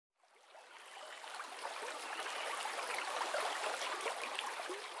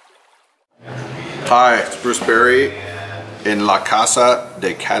Hi, it's Bruce Berry in La Casa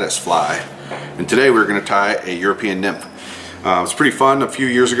de Caddis Fly, and today we're going to tie a European nymph. It was pretty fun. A few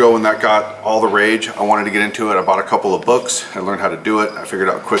years ago when that got all the rage, I wanted to get into it. I bought a couple of books. I learned how to do it. I figured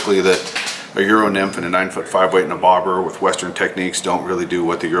out quickly that a Euro nymph and a 9-foot 5-weight and a bobber with Western techniques don't really do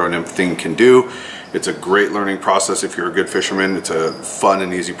what the Euro nymph thing can do. It's a great learning process if you're a good fisherman. It's a fun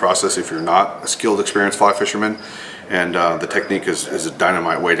and easy process if you're not a skilled, experienced fly fisherman. And the technique is a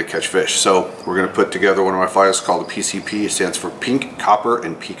dynamite way to catch fish. So we're going to put together one of my flies called the PCP. It stands for Pink, Copper,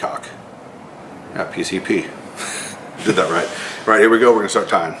 and Peacock. Yeah, PCP. Did that right. All right, here we go. We're going to start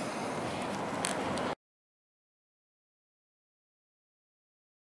tying.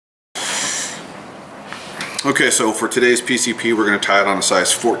 Okay, so for today's PCP, we're going to tie it on a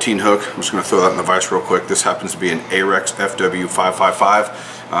size 14 hook. I'm just going to throw that in the vise real quick. This happens to be an Ahrex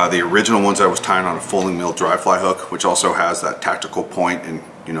FW555. The original ones I was tying on a folding mill dry fly hook, which also has that tactical point and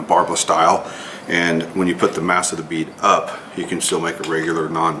barbless style. And when you put the mass of the bead up, you can still make a regular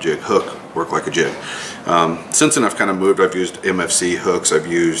non-jig hook work like a jig. Since then I've kind of moved. I've used MFC hooks, I've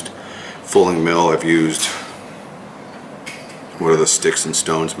used folding mill, I've used, what are the sticks and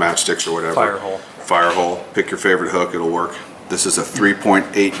stones, matchsticks or whatever. Fire hole. Pick your favorite hook, it'll work. This is a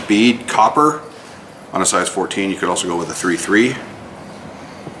 3.8 bead copper on a size 14. You could also go with a 3.3.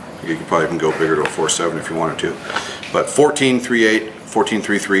 You could probably even go bigger to a 4.7 if you wanted to. But 14.38,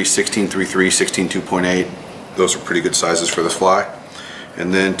 14.33, 16.33, 16.2.8, those are pretty good sizes for this fly.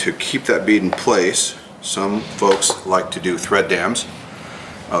 And then to keep that bead in place, some folks like to do thread dams.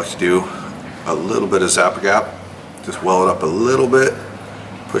 I like to do a little bit of Zap-a-gap. Just well it up a little bit,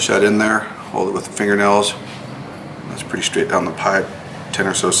 push that in there, hold it with the fingernails. That's pretty straight down the pipe, 10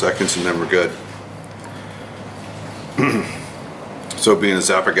 or so seconds, and then we're good. So being a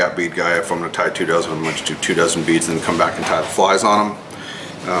Zap-a-gap bead guy, if I'm going to tie 2 dozen, I'm going to do 2 dozen beads and then come back and tie the flies on them.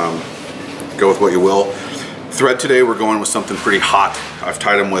 Go with what you will. Thread today, we're going with something pretty hot. I've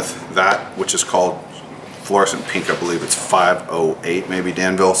tied them with that, which is called fluorescent pink. I believe it's 508, maybe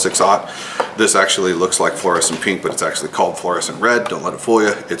Danville 6/0. This actually looks like fluorescent pink, but it's actually called fluorescent red. Don't let it fool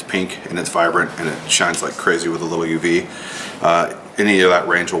you. It's pink and it's vibrant and it shines like crazy with a little UV. Any of that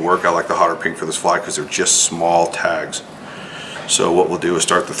range will work. I like the hotter pink for this fly because they're just small tags. So what we'll do is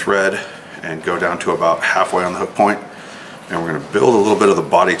start the thread and go down to about halfway on the hook point, and we're going to build a little bit of the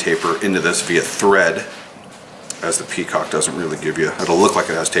body taper into this via thread, as the Peacock doesn't really give you. It'll look like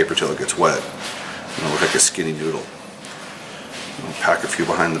it has taper till it gets wet. It'll look like a skinny noodle. We'll pack a few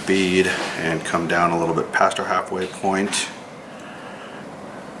behind the bead and come down a little bit past our halfway point.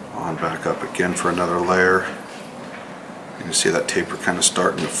 On back up again for another layer. You can see that taper kind of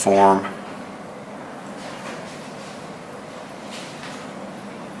starting to form.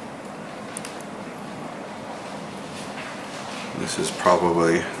 This is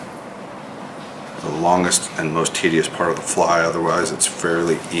probably the longest and most tedious part of the fly, otherwise it's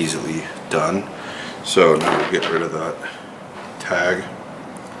fairly easily done. So now we'll get rid of that tag.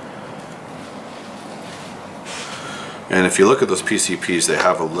 And if you look at those PCPs, they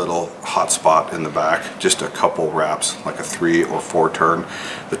have a little hot spot in the back, just a couple wraps, like a 3 or 4 turn.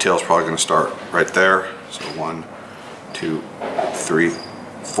 The tail's probably going to start right there. So 1, 2, 3,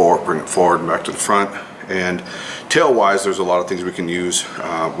 4, bring it forward and back to the front. And tail wise, there's a lot of things we can use.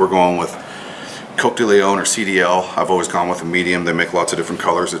 We're going with Coq De Leon or CDL. I've always gone with a medium. They make lots of different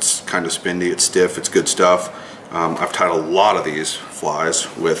colors. It's kind of spindy, it's stiff, it's good stuff. I've tied a lot of these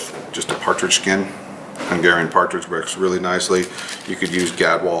flies with just a partridge skin. Hungarian partridge works really nicely. You could use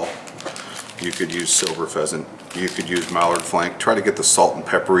gadwall, you could use silver pheasant, you could use mallard flank. Try to get the salt and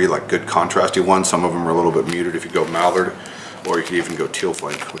peppery, like good contrasty ones. Some of them are a little bit muted if you go mallard, or you could even go teal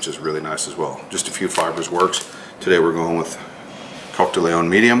flank, which is really nice as well. Just a few fibers works. Today we're going with Coq De Leon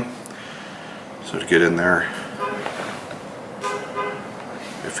medium. So to get in there,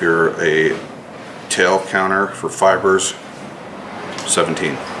 if you're a tail counter for fibers,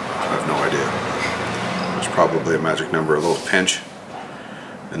 17. I have no idea. There's probably a magic number, a little pinch.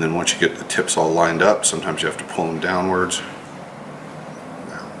 And then once you get the tips all lined up, sometimes you have to pull them downwards.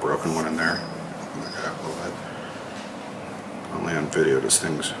 Broken one in there. Only on video does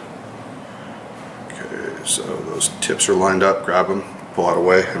things. Okay, so those tips are lined up, grab them, pull out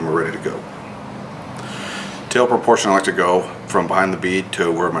away, and we're ready to go. Tail proportion, I like to go from behind the bead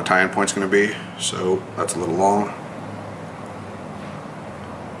to where my tie-in point's going to be, so that's a little long.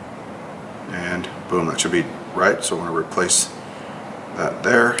 And boom, that should be right, so I'm going to replace that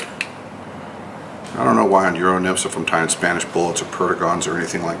there. I don't know why on Euro nymphs, if I'm tying Spanish bullets or perdigons or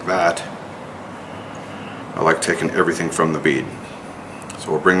anything like that, I like taking everything from the bead.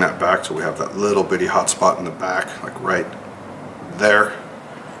 So we'll bring that back so we have that little bitty hot spot in the back, like right there.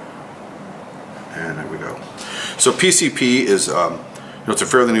 And there we go. So PCP is, you know, it's a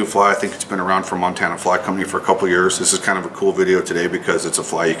fairly new fly. I think it's been around for Montana Fly Company for a couple years. This is kind of a cool video today because it's a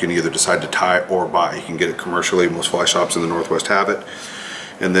fly you can either decide to tie or buy. You can get it commercially. Most fly shops in the Northwest have it.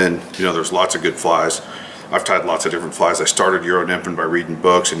 And then, you know, there's lots of good flies. I've tied lots of different flies. I started Euro nymphing by reading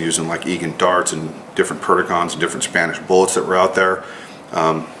books and using like Egan darts and different Perticons and different Spanish bullets that were out there.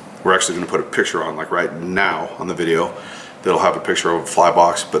 We're actually going to put a picture on, like right now on the video, that'll have a picture of a fly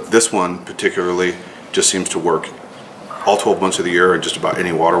box. But this one particularly just seems to work all 12 months of the year in just about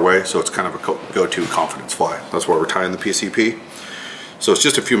any waterway. So it's kind of a go-to confidence fly. That's why we're tying the PCP. So it's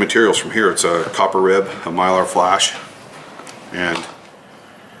just a few materials from here. It's a copper rib, a mylar flash, and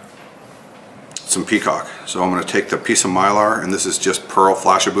some Peacock. So I'm going to take the piece of mylar, and this is just Pearl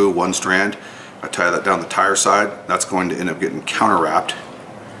Flashabou, 1 strand. I tie that down the tire side. That's going to end up getting counter wrapped.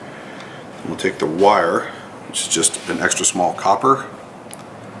 We'll take the wire, which is just an extra small copper.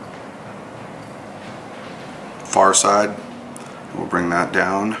 Far side, we'll bring that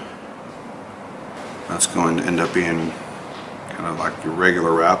down. That's going to end up being kind of like your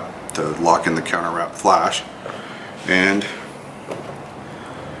regular wrap to lock in the counter wrap flash. And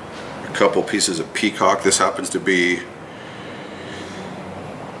couple pieces of Peacock. This happens to be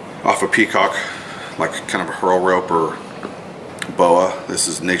off a Peacock, like kind of a Herl rope or boa. This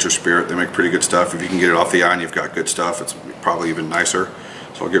is Nature Spirit. They make pretty good stuff. If you can get it off the eye and you've got good stuff, it's probably even nicer.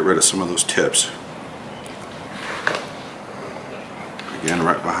 So I'll get rid of some of those tips. Again,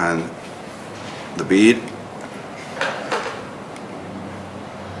 right behind the bead.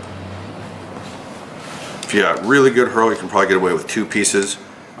 If you got really good Herl, you can probably get away with 2 pieces.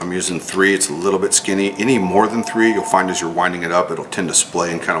 I'm using 3, it's a little bit skinny. Any more than 3, you'll find as you're winding it up, it'll tend to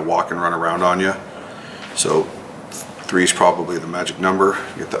splay and kind of walk and run around on you. So 3 is probably the magic number.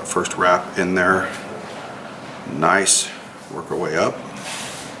 Get that first wrap in there. Nice. Work our way up.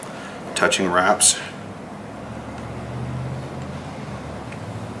 Touching wraps.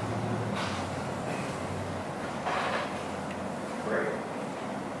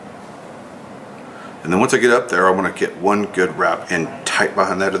 And then once I get up there, I want to get one good wrap in tight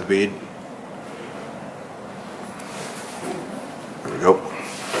behind that of the bead. There we go.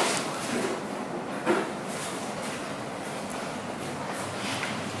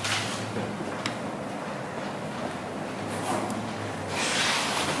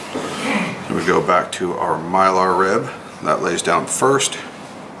 Then we go back to our mylar rib. That lays down first.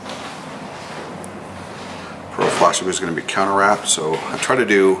 Pearl Flashabou is going to be counter wrapped, so I try to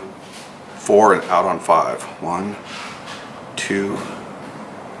do 4 and out on 5. 1, 2,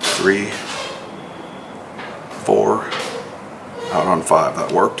 3, 4, out on 5.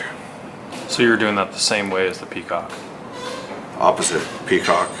 That worked. So you're doing that the same way as the Peacock? Opposite.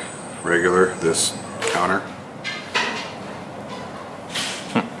 Peacock, regular, this counter.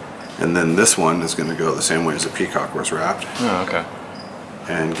 And then this one is going to go the same way as the Peacock was wrapped. Oh, okay.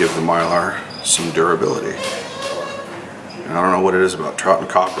 And give the mylar some durability. And I don't know what it is about trout and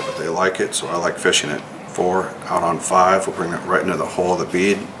copper, but they like it, so I like fishing it. 4, out on 5. We'll bring that right into the hole of the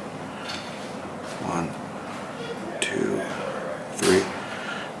bead. 1, 2, 3.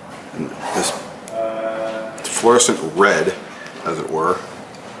 And this fluorescent red, as it were,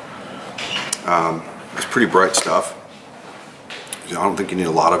 is pretty bright stuff. I don't think you need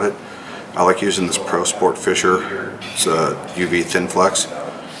a lot of it. I like using this Pro Sportfisher. It's a UV Thin Flex.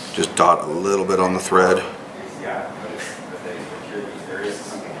 Just dot a little bit on the thread.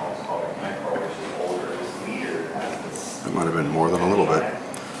 That might have been more than a little bit.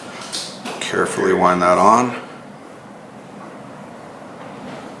 Carefully wind that on.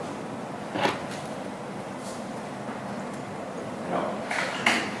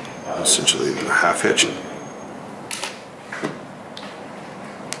 Essentially a half hitch.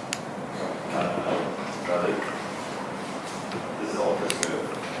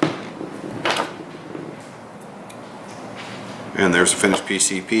 And there's a finished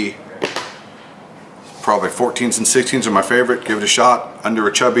PCP. Probably 14s and 16s are my favorite. Give it a shot. Under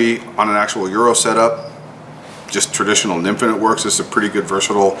a chubby on an actual Euro setup. Just traditional nymphing, it works. This is a pretty good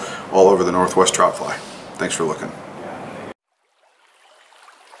versatile all over the Northwest trout fly. Thanks for looking.